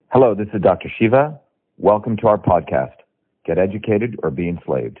Hello, this is Dr. Shiva. Welcome to our podcast, Get Educated or Be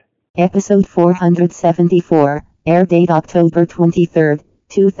Enslaved. Episode 474, air date October 23rd,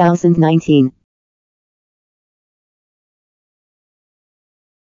 2019.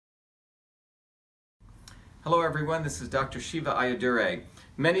 Hello everyone, this is Dr. Shiva Ayyadurai.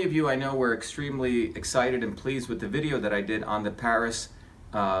 Many of you I know were extremely excited and pleased with the video that I did on the Paris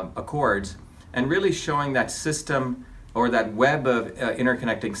Accords and really showing that system or that web of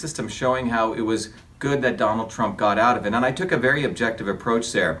interconnecting systems, showing how it was good that Donald Trump got out of it. And I took a very objective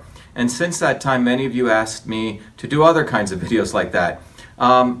approach there. And since that time, many of you asked me to do other kinds of videos like that.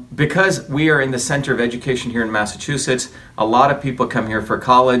 Because we are in the center of education here in Massachusetts, a lot of people come here for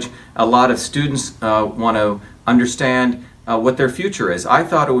college. A lot of students want to understand what their future is. I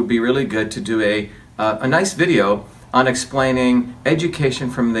thought it would be really good to do a nice video on explaining education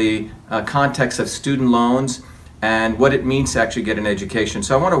from the context of student loans and what it means to actually get an education.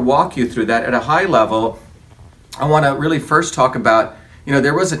 So I want to walk you through that at a high level. I want to really first talk about,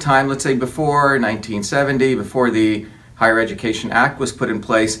 there was a time, let's say before 1970, before the Higher Education Act was put in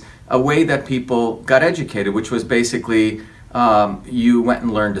place, a way that people got educated, which was basically you went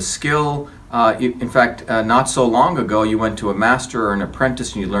and learned a skill. In fact, not so long ago, you went to a master or an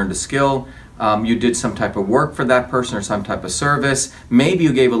apprentice and you learned a skill. You did some type of work for that person or some type of service. Maybe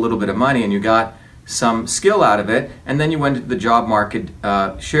you gave a little bit of money and you got some skill out of it, and then you went into the job market,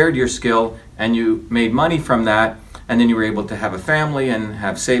 shared your skill, and you made money from that, and then you were able to have a family and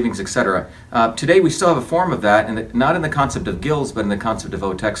have savings, etc. Today we still have a form of that, and not in the concept of guilds, but in the concept of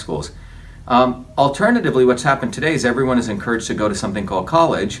OTEC schools. Alternatively, what's happened today is everyone is encouraged to go to something called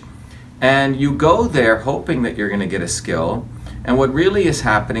college, and you go there hoping that you're going to get a skill, and what really is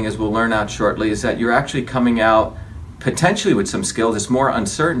happening, as we'll learn out shortly, is that you're actually coming out potentially with some skills. It's more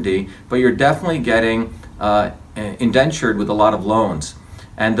uncertainty, but you're definitely getting indentured with a lot of loans.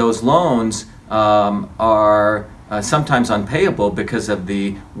 And those loans are sometimes unpayable because of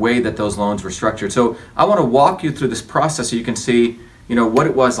the way that those loans were structured. So I want to walk you through this process so you can see what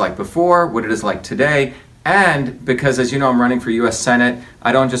it was like before, what it is like today, and because as you know I'm running for US Senate,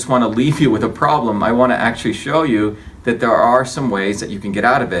 I don't just want to leave you with a problem. I want to actually show you that there are some ways that you can get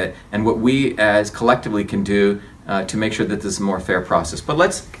out of it and what we as collectively can do to make sure that this is a more fair process. But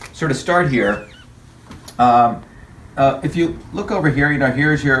let's sort of start here. If you look over here,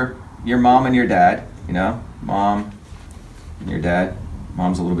 here's your mom and your dad. Mom and your dad.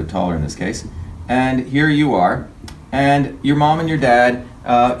 Mom's a little bit taller in this case. And here you are. And your mom and your dad,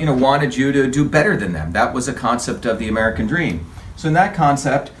 wanted you to do better than them. That was a concept of the American dream. So in that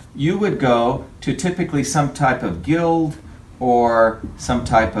concept, you would go to typically some type of guild or some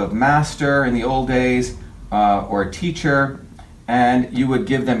type of master in the old days, or a teacher, and you would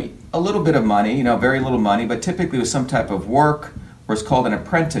give them a little bit of money, very little money, but typically with some type of work, or it's called an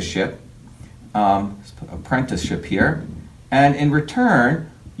apprenticeship. Let's put apprenticeship here. And in return,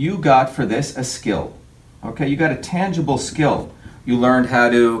 you got for this a skill. Okay, you got a tangible skill. You learned how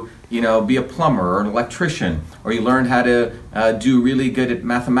to, be a plumber or an electrician, or you learned how to do really good at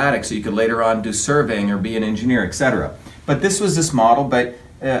mathematics so you could later on do surveying or be an engineer, etc. But this was this model, but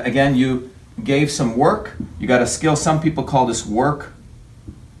again, you gave some work, you got a skill. Some people call this work,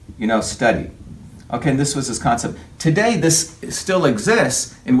 study. Okay, and this was this concept. Today, this still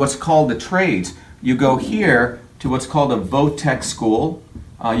exists in what's called the trades. You go here to what's called a VOTEC school.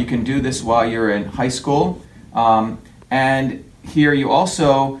 You can do this while you're in high school. And here you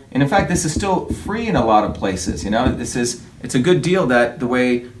also, and in fact, this is still free in a lot of places. It's a good deal that the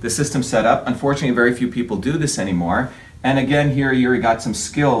way the system's set up. Unfortunately, very few people do this anymore. And again, here you got some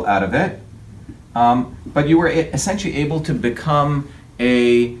skill out of it. But you were essentially able to become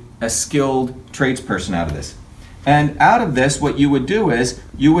a skilled tradesperson out of this. And out of this, what you would do is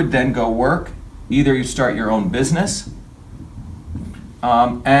you would then go work. Either you start your own business,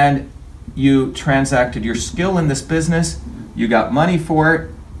 and you transacted your skill in this business. You got money for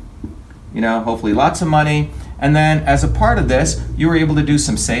it, hopefully lots of money. And then as a part of this, you were able to do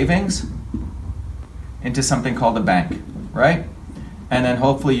some savings into something called a bank, right? And then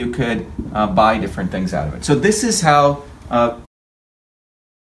hopefully you could buy different things out of it. So this is how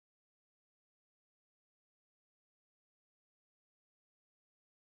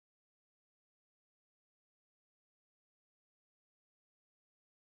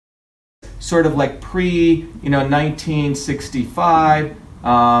sort of like pre-1965,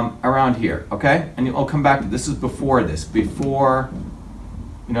 around here, okay? And I'll come back to this. Is before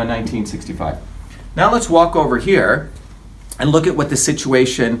 1965. Now let's walk over here and look at what the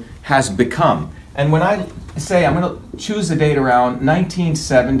situation has become. And when I say I'm going to choose a date around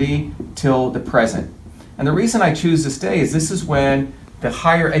 1970 till the present. And the reason I choose this day is this is when the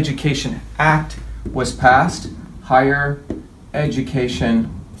Higher Education Act was passed. Higher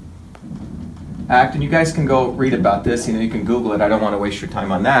Education Act, and you guys can go read about this, you can Google it, I don't want to waste your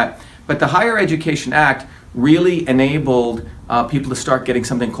time on that. But the Higher Education Act really enabled people to start getting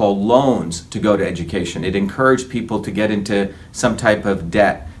something called loans to go to education. It encouraged people to get into some type of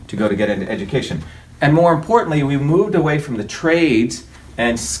debt to get into education. And more importantly, we moved away from the trades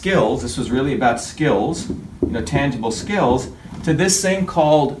and skills, this was really about skills, tangible skills, to this thing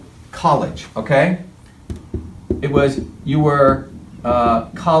called college, okay? It was, you were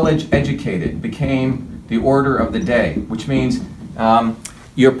college educated, became the order of the day, which means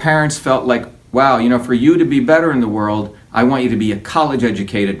your parents felt like, wow, for you to be better in the world, I want you to be a college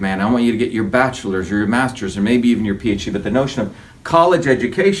educated man. I want you to get your bachelor's or your master's or maybe even your PhD. But the notion of college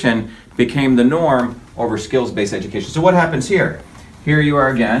education became the norm over skills-based education. So what happens here? Here you are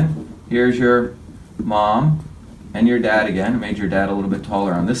again. Here's your mom and your dad again. I made your dad a little bit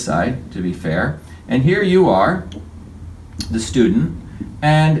taller on this side, to be fair. And here you are, the student.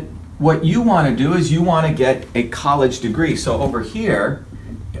 And what you want to do is you want to get a college degree. So over here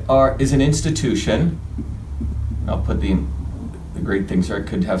is an institution. I'll put the great things there. It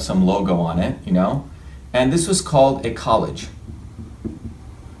could have some logo on it, And this was called a college,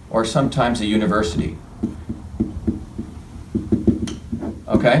 or sometimes a university.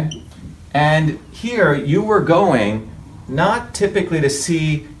 Okay? And here you were going not typically to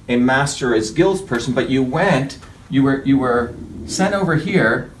see a master or skills person, but you were sent over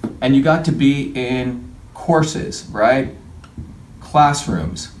here and you got to be in courses, right?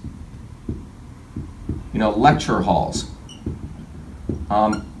 Classrooms, lecture halls.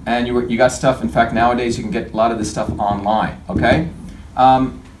 And you got stuff, in fact, nowadays you can get a lot of this stuff online, okay?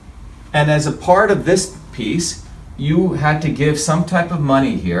 And as a part of this piece, you had to give some type of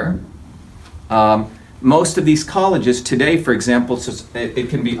money here. Most of these colleges today, for example, it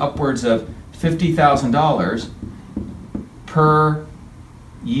can be upwards of $50,000 per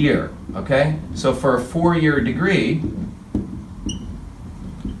year, okay? So for a 4-year degree,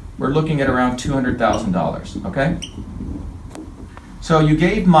 we're looking at around $200,000, okay? So you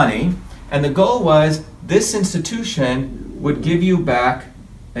gave money, and the goal was this institution would give you back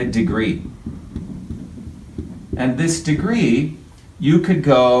a degree. And this degree, you could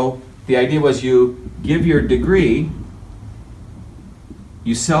go, the idea was you give your degree,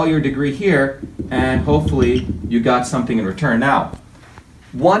 you sell your degree here, and hopefully you got something in return. Now,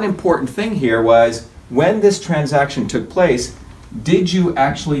 one important thing here was when this transaction took place, did you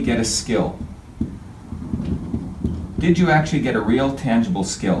actually get a skill? Did you actually get a real tangible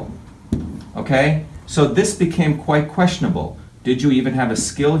skill? Okay? So this became quite questionable. Did you even have a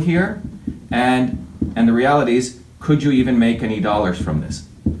skill here? And the reality is, could you even make any dollars from this?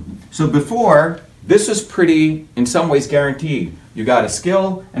 So before, this was pretty, in some ways, guaranteed. You got a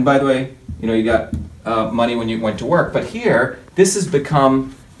skill, and by the way, you got money when you went to work. But here, this has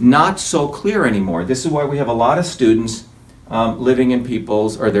become not so clear anymore. This is why we have a lot of students living in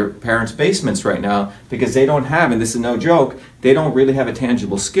people's or their parents' basements right now, because they don't have, and this is no joke, they don't really have a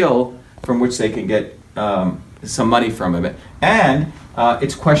tangible skill from which they can get some money from it. And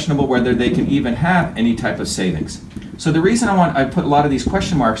it's questionable whether they can even have any type of savings. So the reason I put a lot of these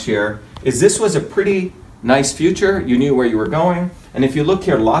question marks here is this was a pretty nice future. You knew where you were going. And if you look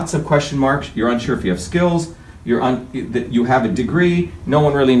here, lots of question marks. You're unsure if you have skills. You have a degree. No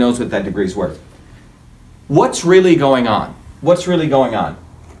one really knows what that degree is worth. What's really going on? What's really going on?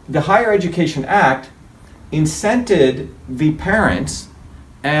 The Higher Education Act incented the parents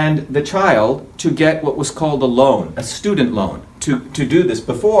and the child to get what was called a loan, a student loan, to do this.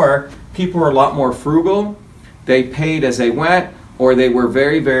 Before, people were a lot more frugal. They paid as they went, or they were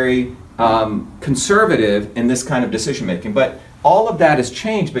very, very conservative in this kind of decision making. But all of that has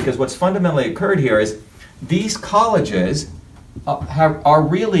changed, because what's fundamentally occurred here is these colleges are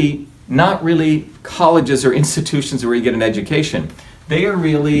really not really colleges or institutions where you get an education. They are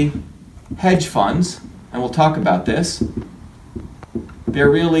really hedge funds, and we'll talk about this.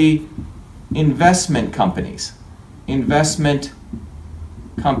 They're really investment companies. Investment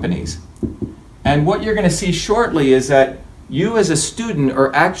companies. And what you're going to see shortly is that you as a student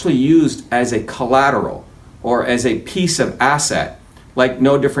are actually used as a collateral or as a piece of asset, like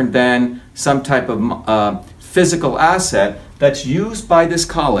no different than some type of physical asset that's used by this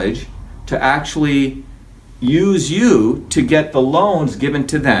college to actually use you to get the loans given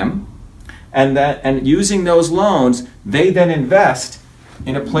to them, and using those loans, they then invest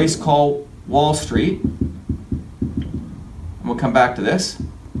in a place called Wall Street. And we'll come back to this.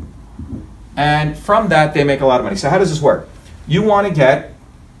 And from that, they make a lot of money. So how does this work? You want to get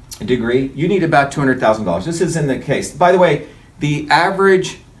a degree. You need about $200,000. This is in the case. By the way, The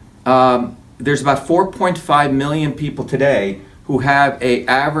average, there's about 4.5 million people today who have an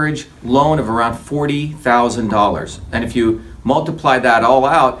average loan of around $40,000. And if you multiply that all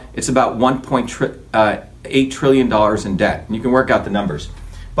out, it's about $1.8 trillion in debt. And you can work out the numbers.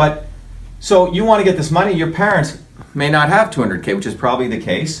 But so you want to get this money, your parents may not have $200K, which is probably the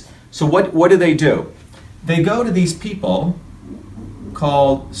case. So what do? They go to these people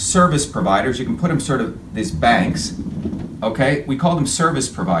called service providers. You can put them sort of these banks. Okay, we call them service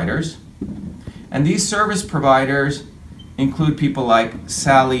providers. And these service providers include people like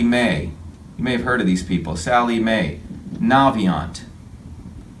Sallie Mae. You may have heard of these people. Sallie Mae, Navient.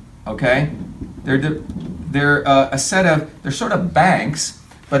 Okay, they're a set of, they're sort of banks,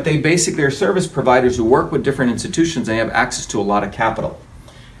 but they basically are service providers who work with different institutions and have access to a lot of capital.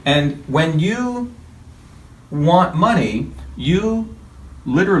 And when you want money, you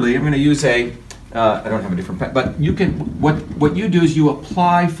literally, I'm going to use I don't have a different pen, but you can, what you do is you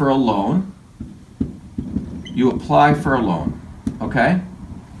apply for a loan. You apply for a loan, okay?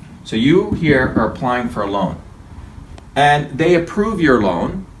 So you here are applying for a loan. And they approve your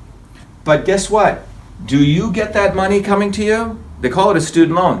loan, but guess what? Do you get that money coming to you? They call it a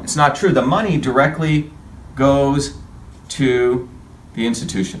student loan. It's not true. The money directly goes to the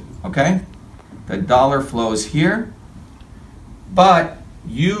institution, okay? The dollar flows here, but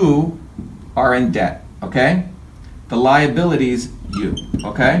you are in debt, okay? The liabilities, you,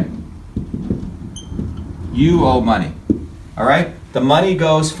 okay? You owe money, all right? The money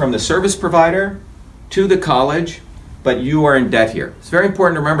goes from the service provider to the college, but you are in debt here. It's very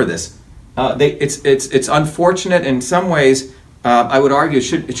important to remember this. It's unfortunate in some ways. I would argue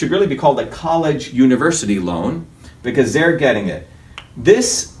it should really be called a college university loan because they're getting it.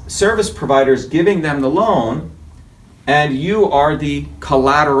 This service provider is giving them the loan, and you are the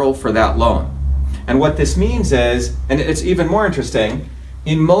collateral for that loan. And what this means is, and it's even more interesting,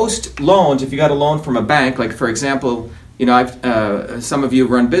 in most loans, if you got a loan from a bank, like for example, you know, some of you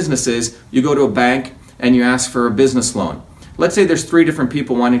run businesses, you go to a bank and you ask for a business loan. Let's say there's 3 different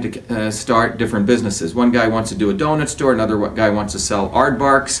people wanting to start different businesses. One guy wants to do a donut store, another guy wants to sell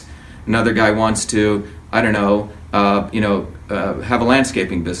aardvarks, another guy wants to, I don't know, have a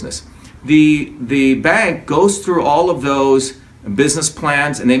landscaping business. The bank goes through all of those business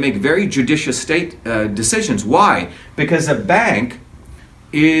plans and they make very judicious decisions. Why? Because a bank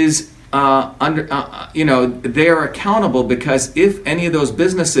is they are accountable, because if any of those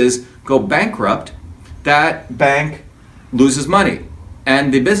businesses go bankrupt, that bank loses money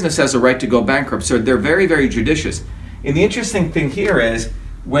and the business has a right to go bankrupt. So they're very, very judicious. And the interesting thing here is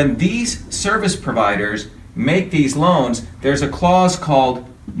when these service providers make these loans, there's a clause called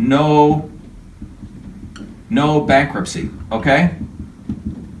no bankruptcy, okay?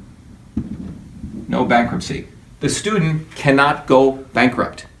 No bankruptcy. The student cannot go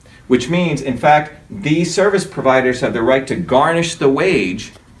bankrupt, which means, in fact, these service providers have the right to garnish the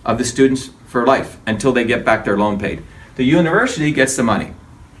wage of the students for life until they get back their loan paid. The university gets the money.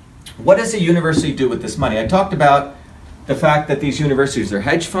 What does the university do with this money? I talked about the fact that these universities are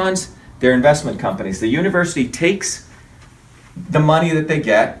hedge funds, they're investment companies. The university takes the money that they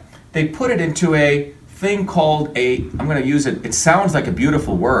get, they put it into a thing called I'm going to use it, it sounds like a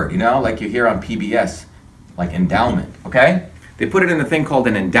beautiful word, you know, like you hear on PBS, like endowment, okay? They put it in a thing called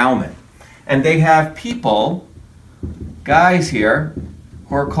an endowment. And they have people, guys here,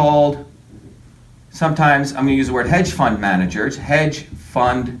 who are called, sometimes I'm going to use the word hedge fund managers, hedge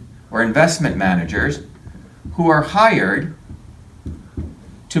fund or investment managers, who are hired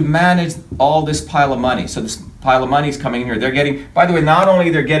to manage all this pile of money. So this pile of money is coming in here. They're getting, by the way, not only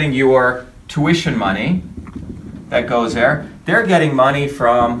they're getting your tuition money that goes there, they're getting money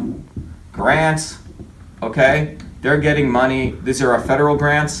from grants, okay? They're getting money, these are our federal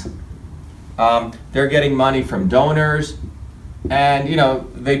grants. They're getting money from donors, and you know,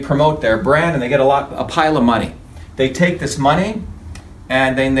 they promote their brand and they get a pile of money. They take this money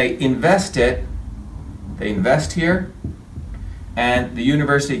and then they invest it. They invest here, and the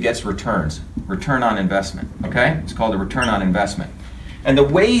university gets returns, return on investment, okay? It's called a return on investment. And the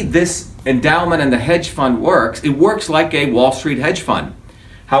way this endowment and the hedge fund works, it works like a Wall Street hedge fund.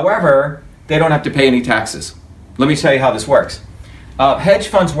 However, they don't have to pay any taxes. Let me tell you how this works. Hedge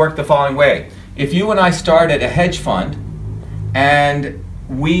funds work the following way. If you and I started a hedge fund and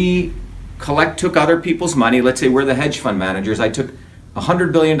we took other people's money, let's say we're the hedge fund managers, I took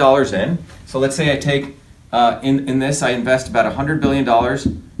 $100 billion in. So let's say I take, in this, I invest about $100 billion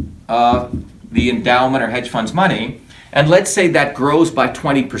of the endowment or hedge fund's money, and let's say that grows by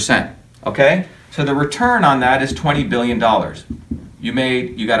 20%, okay? So the return on that is $20 billion.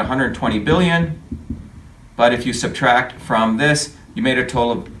 You got $120 billion, but if you subtract from this, you made a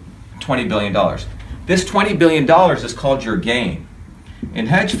total of $20 billion. This $20 billion is called your gain. In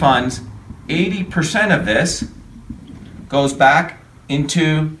hedge funds, 80% of this goes back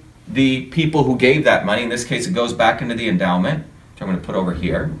into the people who gave that money. In this case, it goes back into the endowment, which I'm going to put over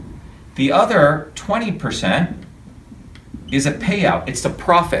here. The other 20% is a payout. It's the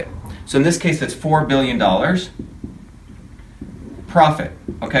profit. So in this case, it's $4 billion. Profit,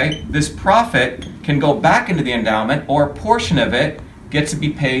 okay? This profit can go back into the endowment, or a portion of it gets to be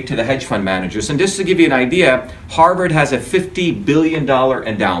paid to the hedge fund managers. And just to give you an idea, Harvard has a $50 billion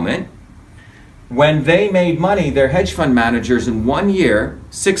endowment. When they made money, their hedge fund managers in 1 year,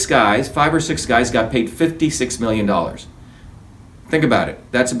 5 or 6 guys got paid $56 million. Think about it.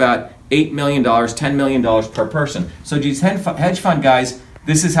 That's about $8 million, $10 million per person. So these hedge fund guys,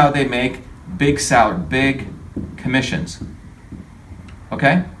 this is how they make big salary, big commissions.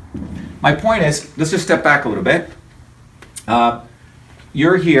 Okay? My point is, let's just step back a little bit.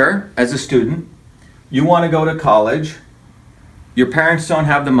 You're here as a student. You want to go to college. Your parents don't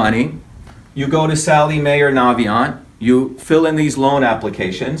have the money. You go to Sallie Mae or Navient. You fill in these loan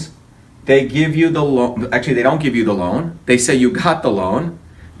applications. They give you the loan. Actually, they don't give you the loan. They say you got the loan.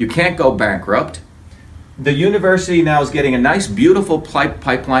 You can't go bankrupt. The university now is getting a nice, beautiful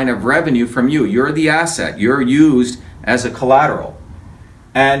pipeline of revenue from you. You're the asset. You're used as a collateral.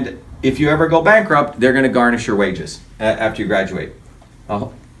 And if you ever go bankrupt, they're going to garnish your wages after you graduate.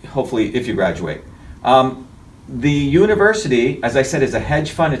 Hopefully, if you graduate. The university, as I said, is a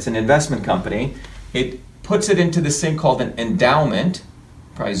hedge fund. It's an investment company. It puts it into this thing called an endowment.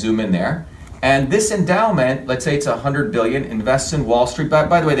 Probably zoom in there. And this endowment, let's say it's $100 billion, invests in Wall Street.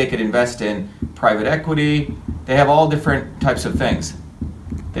 By the way, they could invest in private equity. They have all different types of things.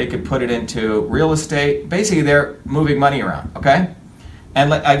 They could put it into real estate. Basically, they're moving money around, okay?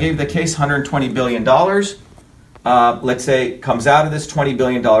 And I gave the case $120 billion. Let's say comes out of this $20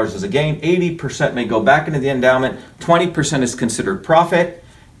 billion as a gain. 80% may go back into the endowment. 20% is considered profit.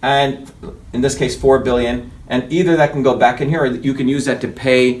 And in this case, $4 billion. And either that can go back in here, or you can use that to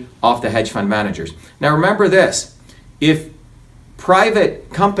pay off the hedge fund managers. Now remember this, if private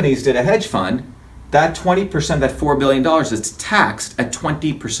companies did a hedge fund, that 20%, that $4 billion, is taxed at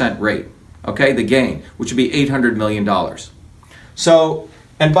 20% rate, okay, the gain, which would be $800 million. So,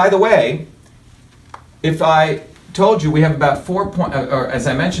 and by the way, if I told you we have about or as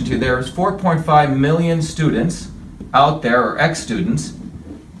I mentioned to you, there's 4.5 million students out there, or ex-students,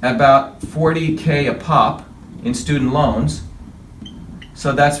 about 40K a pop in student loans.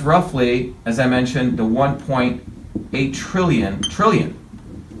 So that's roughly, as I mentioned, the 1.8 trillion,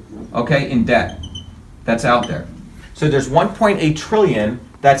 okay, in debt that's out there. So there's 1.8 trillion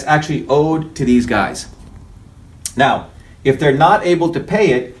that's actually owed to these guys. Now, if they're not able to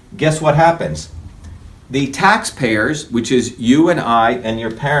pay it, guess what happens? The taxpayers, which is you and I and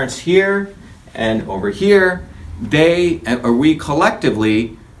your parents here and over here, we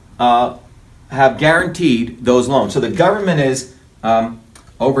collectively have guaranteed those loans. So the government is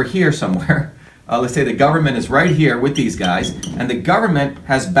over here somewhere. Let's say the government is right here with these guys, and the government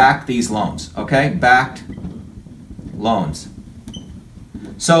has backed these loans, okay? Backed loans.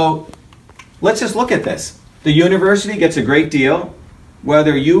 So let's just look at this. The university gets a great deal.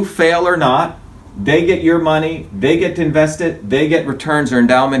 Whether you fail or not, they get your money, they get to invest it, they get returns, their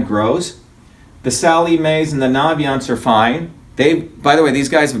endowment grows. The Sallie Maes and the Navients are fine. By the way, these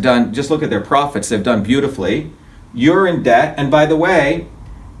guys have done, just look at their profits, they've done beautifully. You're in debt, and by the way,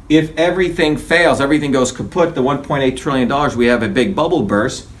 if everything fails, everything goes kaput, the $1.8 trillion, we have a big bubble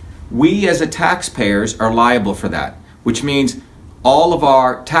burst, we as a taxpayers are liable for that, which means all of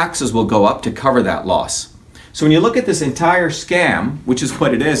our taxes will go up to cover that loss. So when you look at this entire scam, which is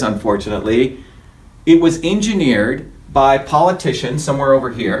what it is, unfortunately, it was engineered by politicians somewhere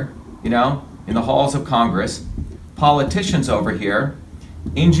over here, in the halls of Congress. Politicians over here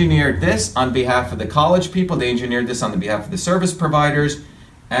engineered this on behalf of the college people. They engineered this on behalf of the service providers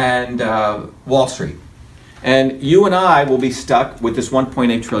and Wall Street. And you and I will be stuck with this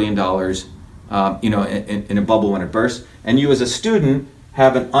 $1.8 trillion, in a bubble when it bursts. And you as a student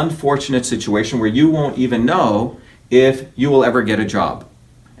have an unfortunate situation where you won't even know if you will ever get a job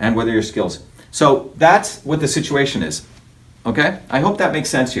and whether your skills. So that's what the situation is. Okay? I hope that makes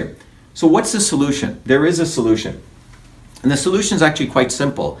sense here. So what's the solution? There is a solution. And the solution is actually quite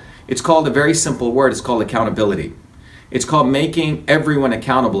simple. It's called a very simple word. It's called accountability. It's called making everyone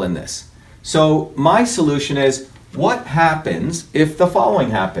accountable in this. So my solution is, what happens if the following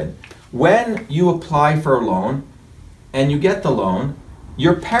happen? When you apply for a loan and you get the loan,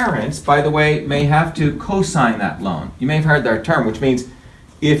 your parents, by the way, may have to co-sign that loan. You may have heard that term, which means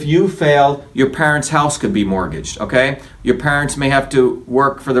if you fail, your parents' house could be mortgaged, okay? Your parents may have to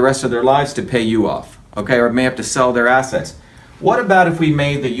work for the rest of their lives to pay you off, okay? Or may have to sell their assets. What about if we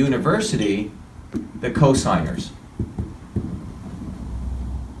made the university the co-signers?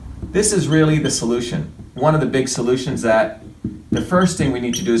 This is really the solution. One of the big solutions that the first thing we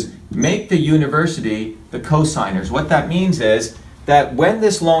need to do is make the university the co-signers. What that means is that when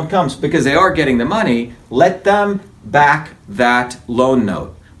this loan comes, because they are getting the money, let them back that loan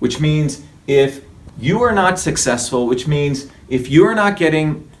note, which means if you are not successful, which means if you're not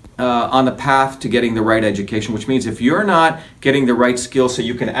getting on the path to getting the right education, which means if you're not getting the right skills so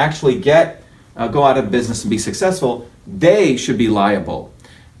you can actually go out of business and be successful, they should be liable.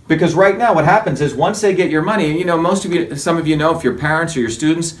 Because right now what happens is once they get your money, and some of you know, if your parents or your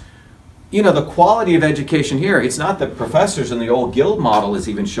students, the quality of education here, it's not the professors in the old guild model is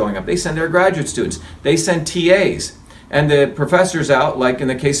even showing up. They send their graduate students. They send TAs. And the professors out, like in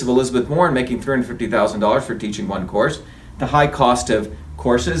the case of Elizabeth Warren, making $350,000 for teaching one course, the high cost of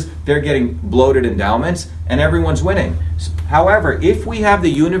courses, they're getting bloated endowments, and everyone's winning. However, if we have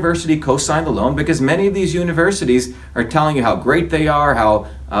the university co-sign the loan, because many of these universities are telling you how great they are, how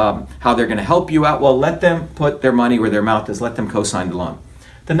they're going to help you out, well, let them put their money where their mouth is. Let them co-sign the loan.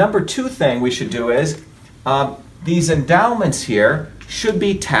 The number two thing we should do is these endowments here should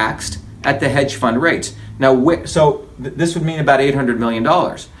be taxed at the hedge fund rates. Now, this would mean about $800 million.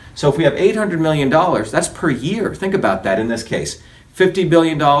 So if we have $800 million, that's per year. Think about that in this case. $50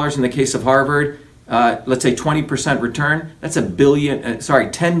 billion in the case of Harvard, let's say 20% return, that's $10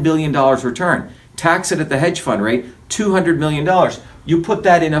 billion return. Tax it at the hedge fund rate, $200 million. You put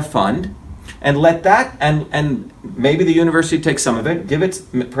that in a fund and let that, and maybe the university takes some of it, give it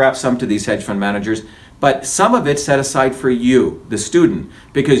perhaps some to these hedge fund managers, but some of it set aside for you, the student,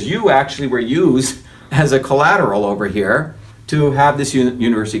 because you actually were used as a collateral over here to have this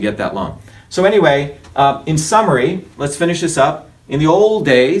university get that loan. So anyway, in summary, let's finish this up. In the old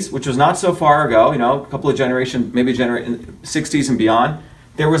days, which was not so far ago, a couple of generations, maybe 60s and beyond,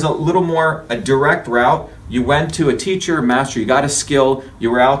 there was a direct route. You went to a teacher, master, you got a skill, you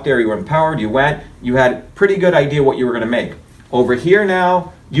were out there, you were empowered, you had a pretty good idea what you were going to make. Over here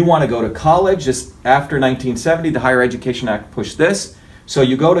now, you want to go to college. Just after 1970, the Higher Education Act pushed this. So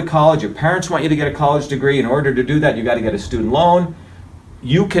you go to college, your parents want you to get a college degree. In order to do that, you got to get a student loan.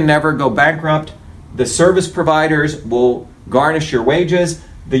 You can never go bankrupt. The service providers will garnish your wages.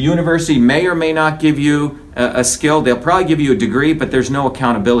 The university may or may not give you a skill. They'll probably give you a degree, but there's no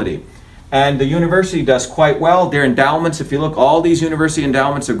accountability. And the university does quite well. Their endowments, if you look, all these university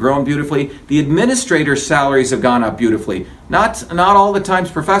endowments have grown beautifully. The administrators' salaries have gone up beautifully. Not all the times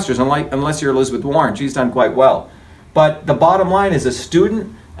professors, unless you're Elizabeth Warren. She's done quite well. But the bottom line is a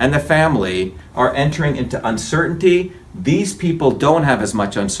student and the family are entering into uncertainty. These people don't have as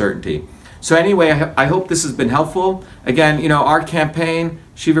much uncertainty. So anyway, I hope this has been helpful. Again, our campaign,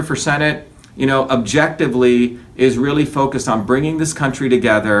 Shiva for Senate, objectively is really focused on bringing this country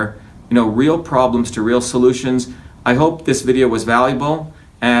together, real problems to real solutions. I hope this video was valuable,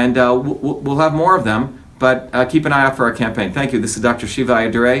 and we'll have more of them, but keep an eye out for our campaign. Thank you. This is Dr. Shiva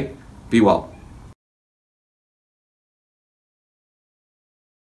Ayyadurai. Be well.